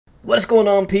What is going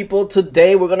on, people?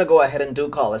 Today we're gonna go ahead and do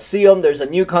Colosseum. There's a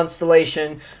new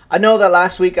constellation. I know that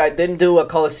last week I didn't do a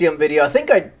Colosseum video.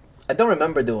 I don't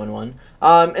remember doing one.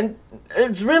 And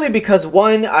it's really because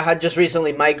one, I had just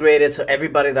recently migrated, so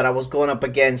everybody that I was going up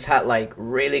against had like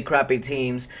really crappy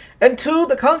teams. And two,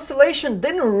 the constellation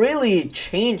didn't really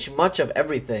change much of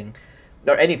everything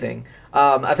or anything.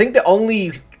 I think the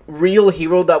only real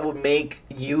hero that would make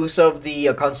use of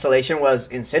the constellation was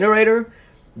Incinerator.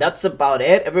 That's about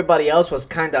it. Everybody else was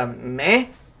kind of meh.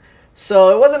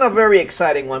 So it wasn't a very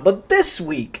exciting one. But this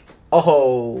week,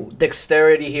 oh,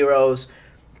 Dexterity heroes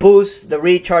boost the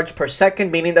recharge per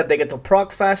second, meaning that they get to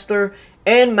proc faster,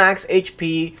 and max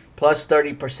HP plus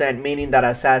 30%, meaning that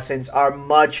assassins are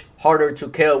much harder to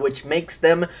kill, which makes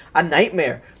them a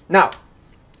nightmare. Now,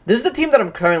 this is the team that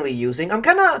I'm currently using. I'm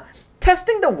kind of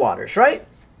testing the waters, right?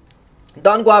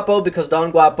 Don Guapo, because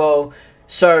Don Guapo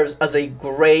serves as a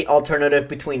great alternative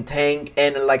between tank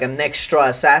and like an extra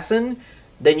assassin.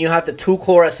 Then you have the two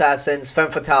core assassins,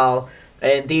 Femme Fatale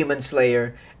and Demon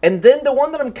Slayer. And then the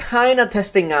one that I'm kind of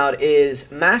testing out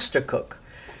is Master Cook.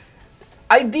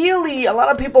 Ideally, a lot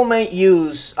of people might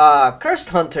use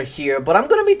Cursed Hunter here, but I'm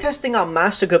going to be testing out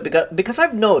Master Cook because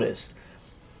I've noticed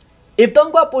if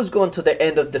Don Guapo is going to the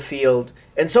end of the field,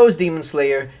 and so is Demon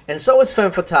Slayer, and so is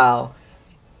Femme Fatale,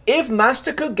 if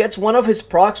Master Cook gets one of his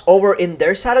procs over in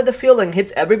their side of the field and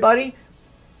hits everybody,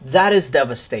 that is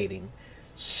devastating.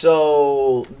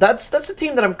 So that's the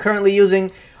team that I'm currently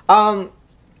using.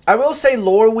 I will say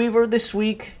Lore Weaver this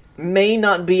week may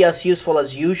not be as useful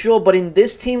as usual, but in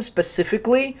this team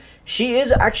specifically, she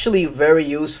is actually very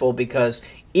useful because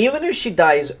even if she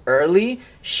dies early,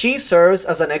 she serves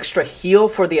as an extra heal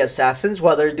for the assassins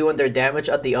while they're doing their damage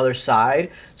at the other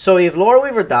side. So if Lore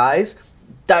Weaver dies,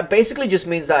 that basically just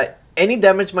means that any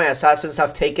damage my assassins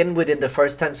have taken within the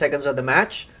first 10 seconds of the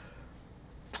match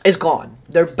is gone.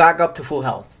 They're back up to full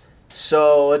health.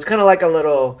 So it's kind of like a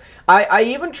little... I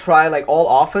even try like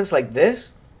all offense like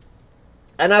this,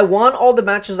 and I won all the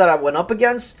matches that I went up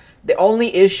against. The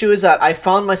only issue is that I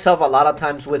found myself a lot of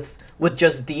times with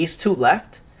just these two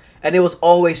left, and it was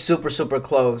always super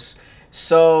close.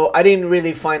 So I didn't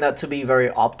really find that to be very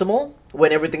optimal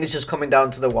when everything is just coming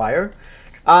down to the wire.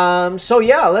 So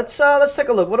yeah, let's take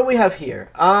a look. What do we have here?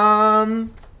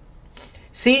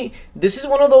 See, this is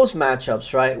one of those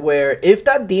matchups, right, where if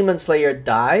that Demon Slayer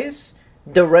dies,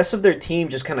 the rest of their team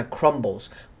just kind of crumbles.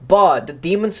 But the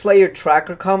Demon Slayer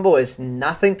tracker combo is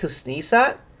nothing to sneeze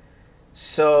at.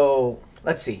 So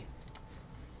let's see.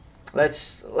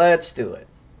 Let's do it.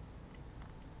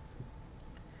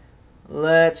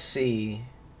 Let's see.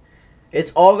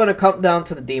 It's all gonna come down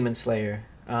to the Demon Slayer.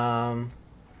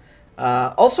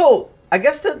 Also, I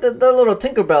guess the little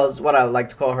Tinkerbell is what I like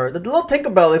to call her. The little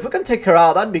Tinkerbell, if we can take her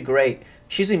out, that'd be great.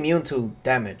 She's immune to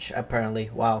damage, apparently.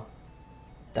 Wow.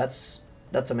 That's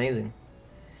amazing.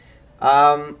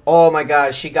 Oh my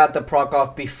gosh, she got the proc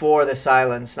off before the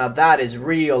silence. Now that is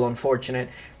real unfortunate.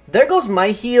 There goes my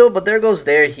heal, but there goes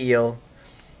their heal.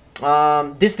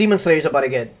 This Demon Slayer is about to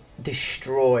get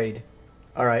destroyed.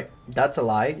 Alright, that's a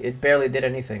lie. It barely did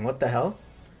anything. What the hell?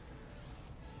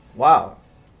 Wow.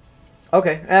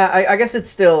 Okay, I guess it's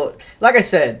still... Like I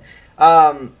said,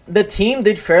 the team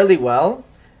did fairly well.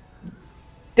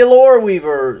 The Lore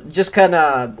Weaver just kind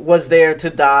of was there to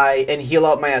die and heal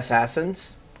out my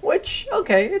assassins. Which,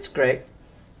 okay, it's great.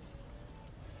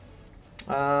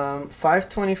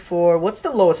 524. What's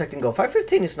the lowest I can go?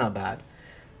 515 is not bad.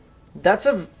 That's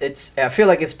a... I feel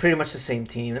like it's pretty much the same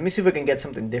team. Let me see if we can get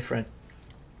something different.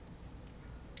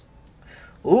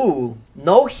 Ooh,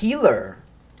 no healer.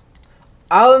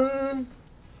 I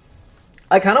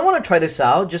kind of want to try this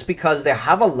out just because they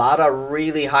have a lot of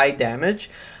really high damage.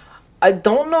 I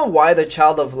don't know why the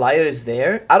Child of Light is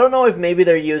there. I don't know if maybe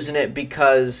they're using it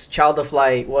because Child of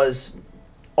Light was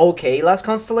okay last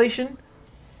constellation.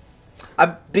 I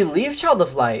believe Child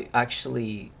of Light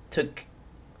actually took...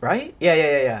 Right?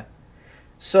 Yeah.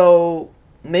 So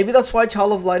maybe that's why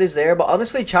Child of Light is there. But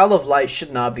honestly, Child of Light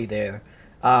should not be there.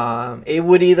 It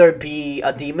would either be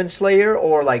a Demon Slayer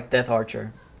or like Death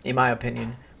Archer, in my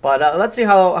opinion. But let's see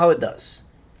how it does.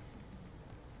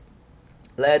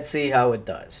 Let's see how it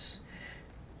does.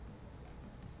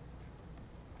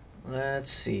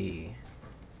 Let's see.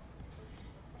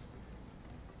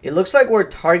 It looks like we're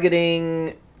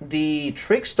targeting the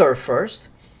Trickster first.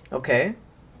 Okay.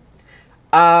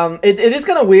 It is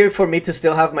kind of weird for me to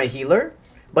still have my healer.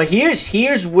 But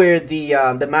here's where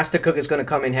the Master Cook is gonna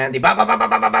come in handy. Bah, bah, bah, bah,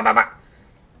 bah, bah, bah, bah.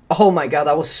 Oh my god,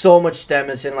 that was so much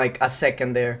damage in like a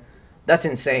second there. That's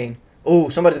insane. Oh,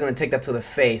 somebody's gonna take that to the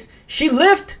face. She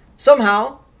lived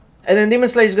somehow, and then Demon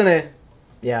Slayer's gonna,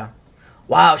 yeah.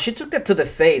 Wow, she took that to the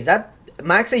face. That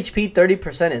max HP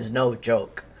 30% is no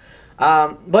joke.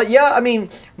 But yeah, I mean,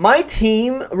 my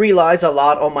team relies a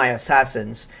lot on my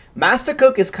assassins. Master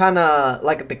Cook is kind of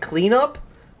like the cleanup,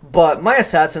 but my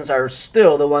assassins are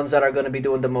still the ones that are going to be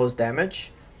doing the most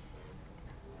damage.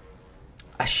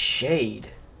 A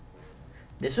shade.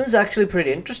 This one's actually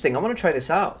pretty interesting. I want to try this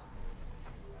out.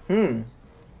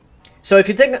 So if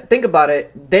you think about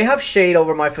it, they have shade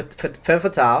over my Femme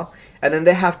Fatale, and then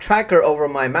they have tracker over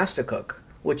my Master Cook,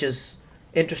 which is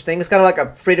interesting. It's kind of like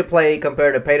a free-to-play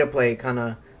compared to pay-to-play kind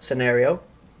of scenario.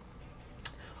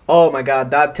 Oh my god,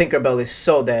 that Tinkerbell is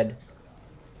so dead.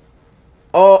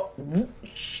 Oh,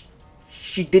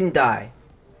 she didn't die.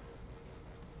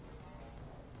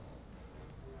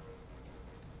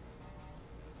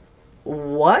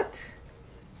 What?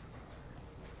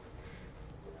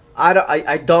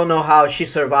 I don't know how she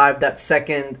survived that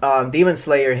second Demon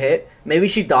Slayer hit. Maybe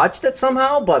she dodged it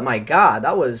somehow, but my god,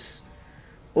 that was...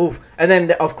 Oof. And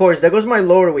then, of course, there goes my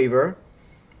Lore Weaver.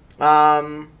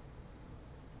 That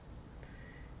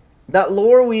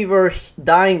Lore Weaver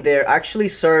dying there actually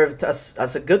served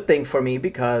as a good thing for me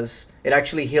because it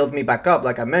actually healed me back up,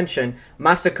 like I mentioned.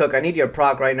 Master Cook, I need your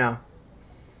proc right now.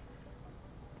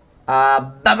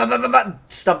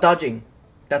 Stop dodging.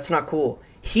 That's not cool.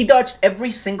 He dodged every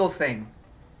single thing.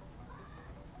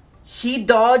 He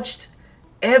dodged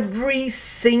every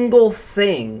single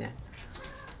thing.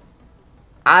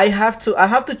 I have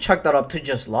to chuck that up to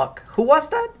just luck. Who was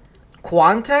that?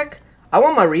 Quantec? I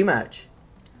want my rematch.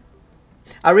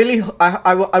 I really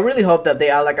hope that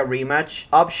they add like a rematch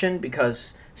option,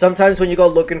 because sometimes when you go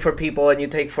looking for people and you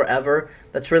take forever,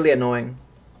 that's really annoying.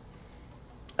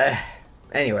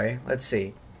 Anyway, let's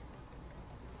see.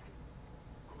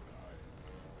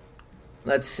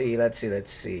 Let's see.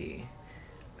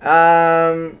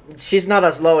 She's not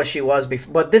as low as she was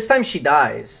before, but this time she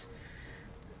dies.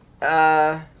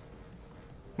 My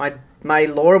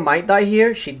Lore might die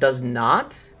here. She does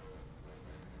not.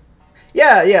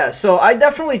 Yeah. So I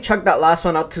definitely chucked that last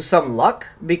one up to some luck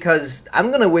because I'm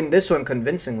gonna win this one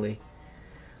convincingly.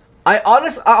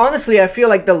 Honestly, I feel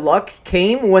like the luck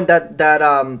came when that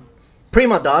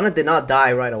Prima Donna did not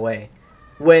die right away,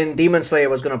 when Demon Slayer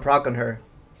was gonna proc on her.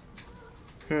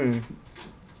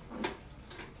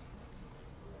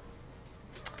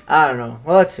 I don't know.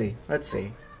 Well, let's see.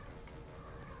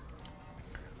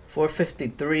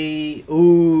 453.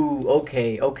 Ooh,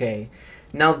 okay.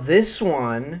 Now this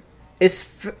one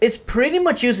is pretty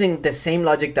much using the same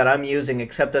logic that I'm using,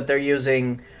 except that they're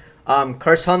using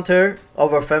Curse Hunter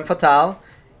over Femme Fatale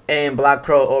and Black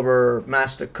Crow over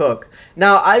Master Cook.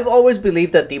 Now, I've always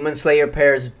believed that Demon Slayer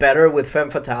pairs better with Femme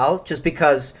Fatale, just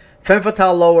because Femme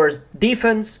Fatale lowers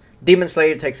defense, Demon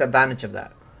Slayer takes advantage of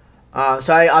that.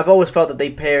 So I've always felt that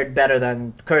they paired better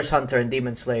than Curse Hunter and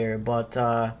Demon Slayer, but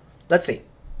let's see.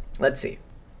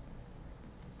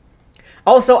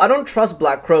 Also, I don't trust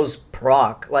Black Crow's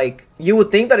proc. Like, you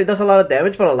would think that it does a lot of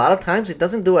damage, but a lot of times it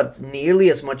doesn't do it nearly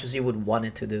as much as you would want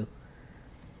it to do.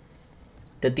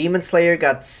 The Demon Slayer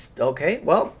got... Okay,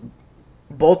 well,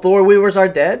 both Lore Weavers are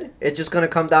dead. It's just going to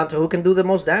come down to who can do the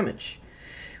most damage.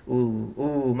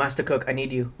 Ooh, Master Cook, I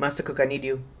need you. Master Cook, I need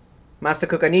you. Master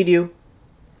Cook, I need you.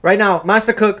 Right now,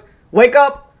 Master Cook, wake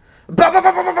up!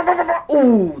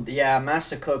 Ooh, yeah,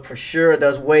 Master Cook for sure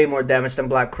does way more damage than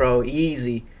Black Crow.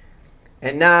 Easy.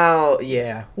 And now,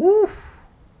 yeah. Woo.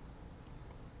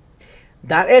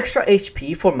 That extra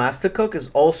HP for Master Cook is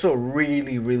also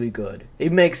really, really good.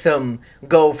 It makes him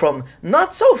go from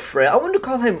not so frail. I wouldn't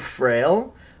call him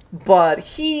frail, but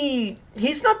he's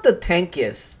not the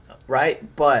tankiest,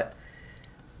 right? But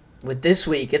with this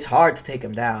week, it's hard to take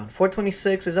him down.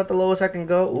 426, is that the lowest I can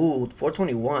go? Ooh,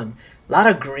 421. A lot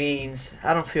of greens.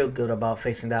 I don't feel good about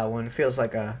facing that one. It feels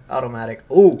like a automatic.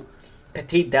 Ooh,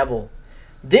 Petite Devil.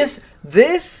 This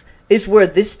is where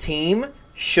this team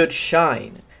should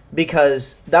shine,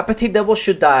 because that Petite Devil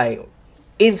should die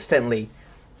instantly.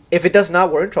 If it does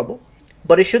not, we're in trouble.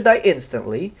 But it should die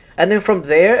instantly, and then from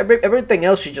there, everything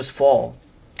else should just fall.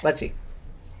 Let's see.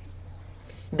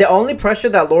 The only pressure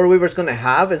that Lore Weaver is going to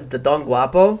have is the Don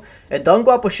Guapo, and Don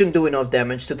Guapo shouldn't do enough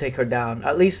damage to take her down,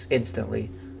 at least instantly.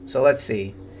 So let's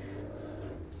see.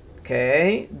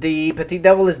 Okay, the Petite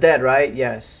Devil is dead, right?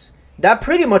 Yes. That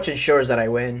pretty much ensures that I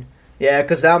win. Yeah,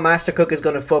 because now Master Cook is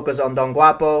going to focus on Don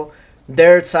Guapo.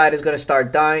 Their side is going to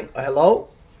start dying. Hello?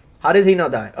 How did he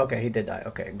not die? Okay, he did die.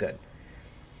 Okay, good.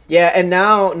 Yeah, and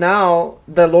now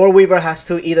the Lore Weaver has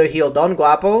to either heal Don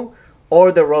Guapo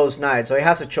or the Rose Knight. So he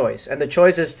has a choice. And the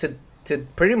choice is to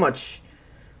pretty much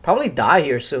probably die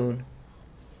here soon.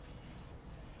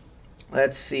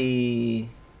 Let's see.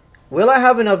 Will I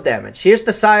have enough damage? Here's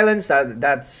the silence.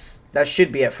 That's That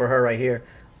should be it for her right here.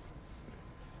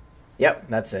 Yep,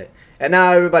 that's it. And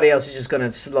now everybody else is just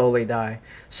gonna slowly die.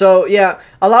 So yeah,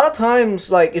 a lot of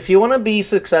times, like, if you want to be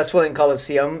successful in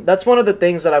Colosseum, that's one of the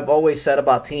things that I've always said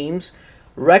about teams.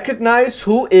 Recognize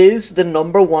who is the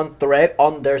 #1 threat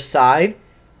on their side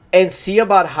and see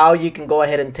about how you can go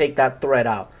ahead and take that threat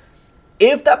out.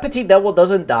 If that Petit Devil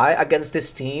doesn't die against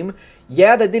this team,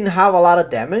 yeah, they didn't have a lot of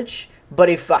damage, but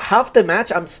if half the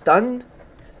match I'm stunned,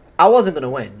 I wasn't gonna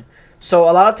win. So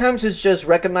a lot of times it's just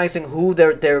recognizing who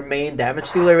their main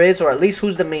damage dealer is, or at least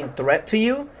who's the main threat to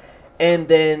you, and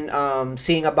then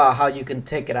seeing about how you can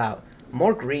take it out.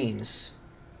 More greens.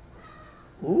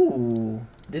 Ooh,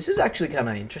 this is actually kind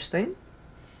of interesting.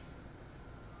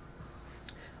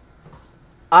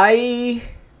 I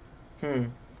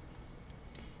kind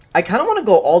of want to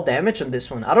go all damage on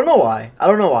this one. I don't know why. I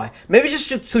don't know why. Maybe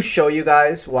just to show you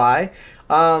guys why.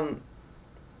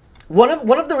 One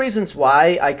of the reasons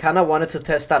why I kind of wanted to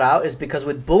test that out is because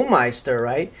with Boommeister,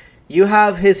 right? You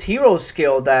have his hero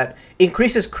skill that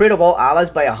increases crit of all allies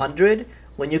by 100.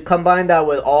 When you combine that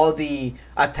with all the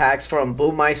attacks from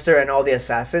Boommeister and all the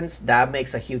assassins, that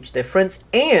makes a huge difference.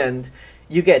 And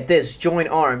you get this, join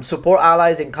arms. Support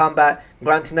allies in combat,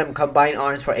 granting them combined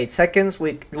arms for 8 seconds,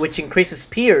 which increases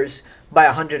Pierce by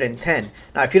 110.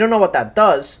 Now, if you don't know what that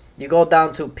does, you go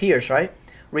down to Pierce, right?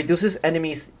 Reduces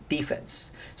enemies'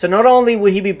 defense. So not only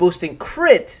would he be boosting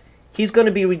crit, he's going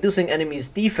to be reducing enemies'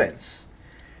 defense.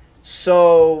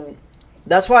 So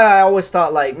that's why I always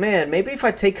thought, like, man, maybe if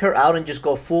I take her out and just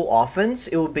go full offense,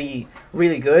 it would be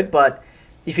really good. But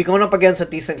if you're going up against a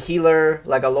decent healer,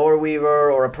 like a Lore Weaver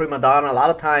or a Prima Donna, a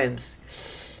lot of times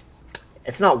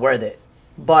it's not worth it.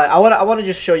 But I want to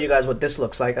just show you guys what this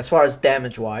looks like as far as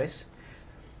damage-wise.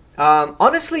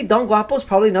 Honestly, Don Guapo is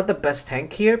probably not the best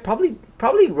tank here. Probably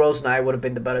Rose Knight would have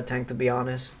been the better tank, to be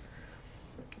honest.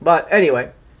 But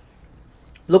anyway,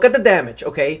 look at the damage,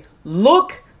 okay?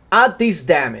 Look at this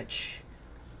damage.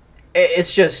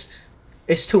 It's just,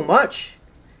 it's too much.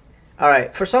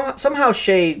 Alright, for somehow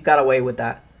Shay got away with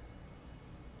that.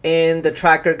 And the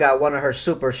tracker got one of her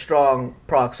super strong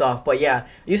procs off. But yeah,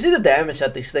 you see the damage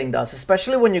that this thing does,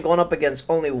 especially when you're going up against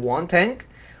only one tank.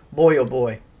 Boy, oh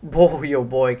boy. Boy, oh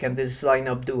boy, can this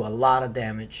lineup do a lot of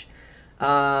damage.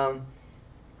 Okay.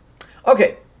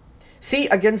 See,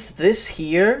 against this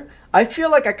here, I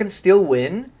feel like I can still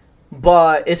win,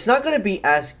 but it's not going to be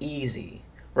as easy,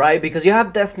 right? Because you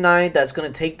have Death Knight that's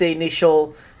going to take the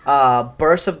initial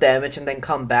burst of damage and then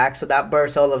come back, so that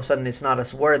burst all of a sudden is not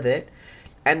as worth it.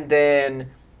 And then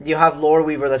you have Lore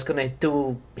Weaver that's going to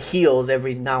do heals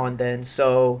every now and then,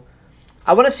 so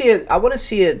I want to see it. I want to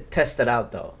see it tested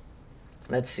out though.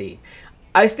 Let's see.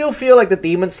 I still feel like the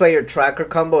Demon Slayer tracker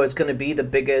combo is going to be the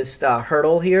biggest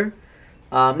hurdle here.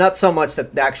 Not so much the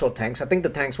actual tanks. I think the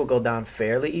tanks will go down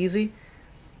fairly easy.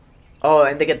 Oh,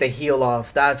 and they get the heal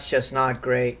off. That's just not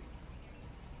great.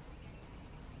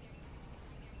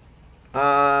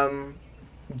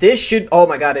 This should... Oh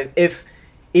my god. If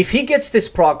he gets this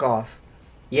proc off.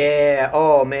 Yeah.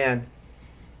 Oh man.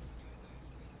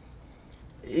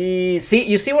 You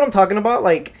see what I'm talking about?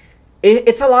 Like...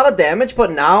 It's a lot of damage,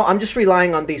 but now I'm just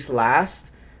relying on these last.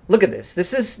 Look at this.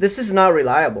 This is not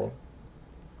reliable.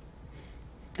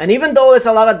 And even though it's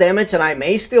a lot of damage and I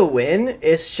may still win,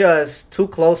 it's just too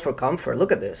close for comfort.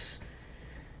 Look at this.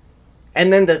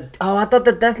 And then oh, I thought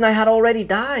the Death Knight had already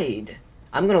died.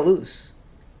 I'm gonna lose.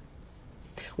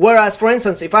 Whereas, for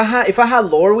instance, if I had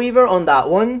Lore Weaver on that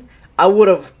one, I would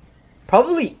have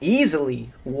probably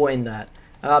easily won that.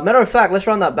 Matter of fact, let's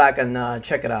run that back and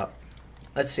check it out.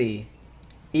 Let's see.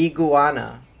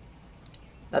 Iguana.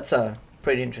 That's a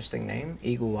pretty interesting name.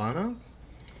 Iguana.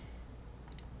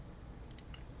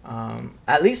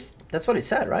 At least that's what it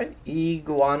said, right?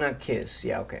 Iguana Kiss.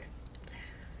 Yeah, okay.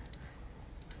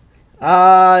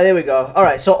 There we go.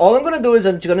 Alright, so all I'm going to do is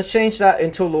I'm going to change that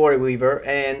into Lore Weaver.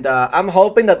 And I'm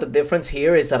hoping that the difference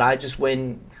here is that I just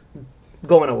win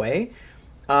going away.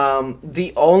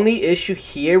 The only issue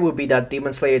here would be that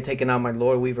Demon Slayer taking out my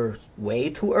Lore Weaver way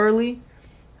too early.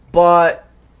 But,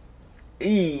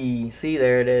 see,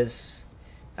 there it is.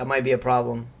 That might be a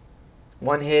problem.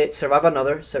 One hit, survive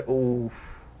another. Ooh.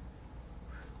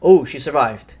 Oh, she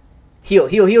survived. Heal,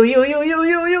 heal, heal, heal, heal, heal,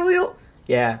 heal, heal, heal.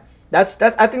 Yeah, I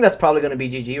think that's probably going to be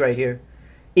GG right here.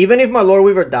 Even if my Lore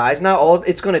Weaver dies now, all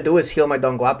it's going to do is heal my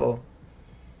Don Guapo.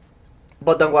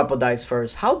 But Don Guapo dies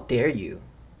first. How dare you?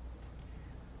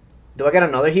 Do I get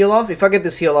another heal off? If I get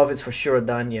this heal off, it's for sure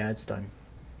done. Yeah, it's done.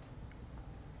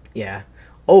 Yeah.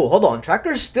 Oh, hold on.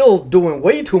 Tracker's still doing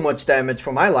way too much damage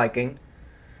for my liking.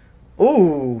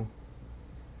 Ooh.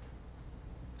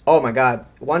 Oh my god.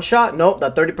 One shot? Nope,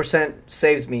 that 30%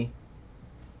 saves me.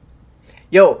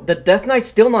 Yo, the Death Knight's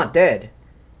still not dead.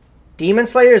 Demon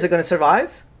Slayer, is it gonna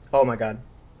survive? Oh my god.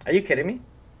 Are you kidding me?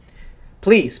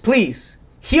 Please, please.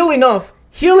 Heal enough.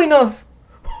 Heal enough.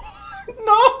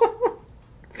 No.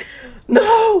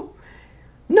 No.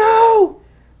 No.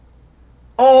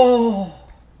 Oh.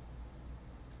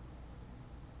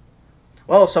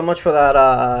 Well, so much for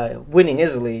that winning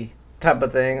easily type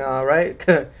of thing, right?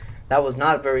 That was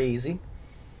not very easy.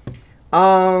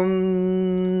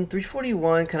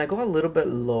 341. Can I go a little bit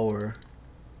lower?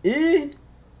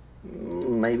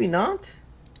 Maybe not.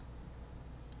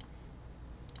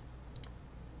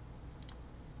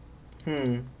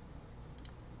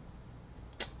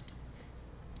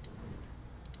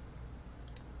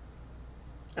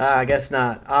 I guess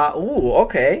not. Ooh,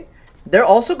 okay. They're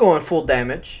also going full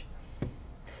damage.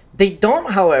 They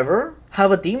don't, however,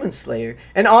 have a Demon Slayer.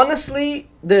 And honestly,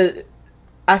 the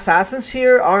assassins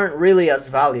here aren't really as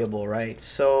valuable, right?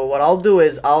 So what I'll do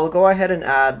is I'll go ahead and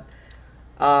add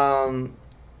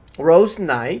Rose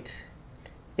Knight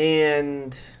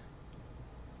and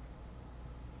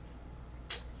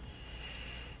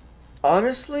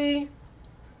honestly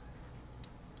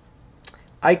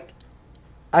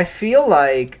I feel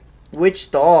like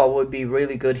Witch Doll would be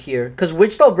really good here because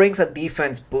Witch Doll brings a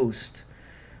defense boost.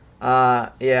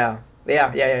 Yeah.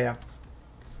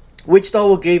 Witch Doll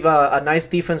will give a nice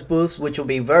defense boost, which will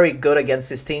be very good against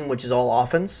this team, which is all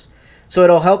offense. So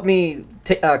it'll help me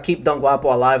keep Don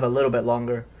Guapo alive a little bit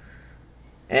longer.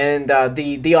 And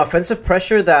the offensive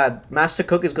pressure that Master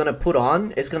Cook is going to put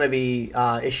on is going to be,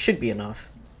 it should be enough.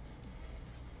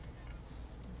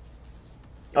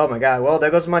 Oh my god, well,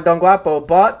 there goes my Don Guapo,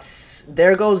 but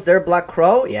there goes their Black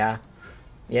Crow. Yeah,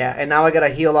 and now I gotta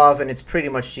heal off, and it's pretty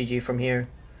much GG from here.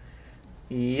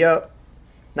 Yep.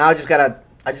 Now I just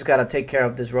gotta take care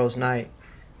of this Rose Knight.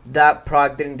 That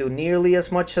proc didn't do nearly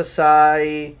as much as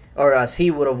as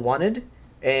he would have wanted.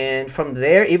 And from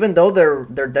there, even though their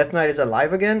Death Knight is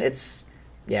alive again, it's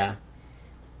yeah.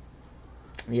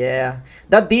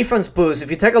 That defense boost, if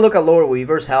you take a look at Lore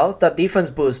Weaver's health, that defense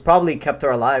boost probably kept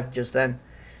her alive just then.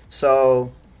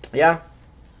 So yeah.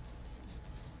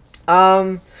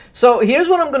 So here's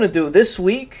what I'm gonna do this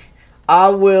week.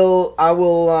 I'm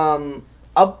gonna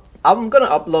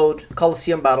upload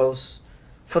Colosseum battles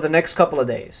for the next couple of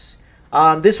days.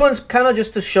 This one's kind of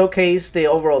just to showcase the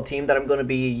overall team that I'm gonna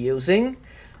be using.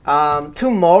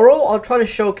 Tomorrow I'll try to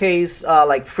showcase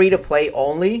like free to play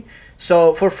only.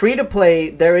 So for free to play,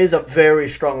 there is a very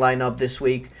strong lineup this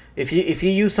week. If you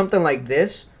use something like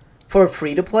this for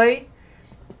free to play,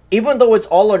 even though it's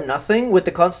all or nothing with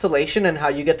the constellation and how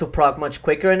you get to proc much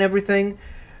quicker and everything,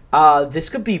 this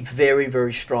could be very,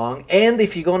 very strong. And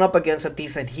if you're going up against a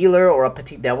decent healer or a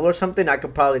Petite Devil or something, I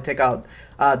could probably take out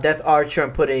Death Archer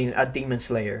and put in a Demon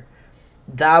Slayer.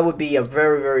 That would be a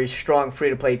very, very strong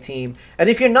free-to-play team. And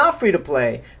if you're not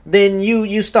free-to-play, then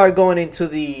you start going into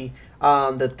the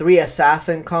 3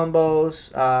 assassin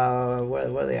combos.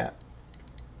 Where are they at?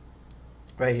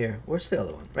 Right here. Where's the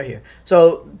other one? Right here.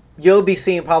 So you'll be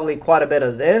seeing probably quite a bit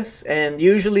of this. And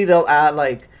usually they'll add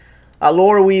like a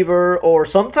Lore Weaver, or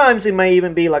sometimes it may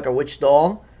even be like a Witch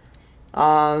Doll.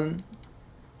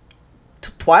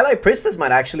 Twilight Priestess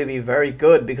might actually be very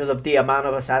good because of the amount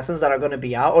of assassins that are going to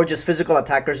be out, or just physical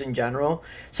attackers in general.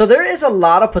 So there is a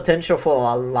lot of potential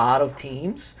for a lot of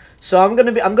teams. So I'm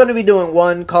gonna be doing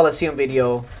one Colosseum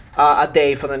video a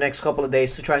day for the next couple of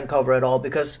days to try and cover it all,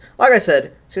 because like I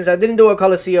said, since I didn't do a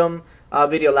Colosseum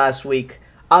video last week,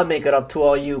 I'll make it up to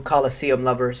all you Colosseum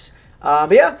lovers.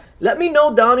 But yeah, let me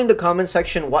know down in the comment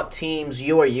section what teams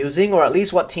you are using, or at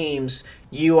least what teams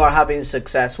you are having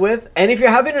success with. And if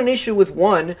you're having an issue with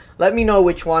one, let me know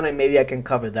which one and maybe I can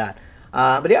cover that.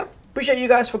 But yeah, appreciate you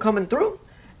guys for coming through,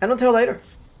 and until later.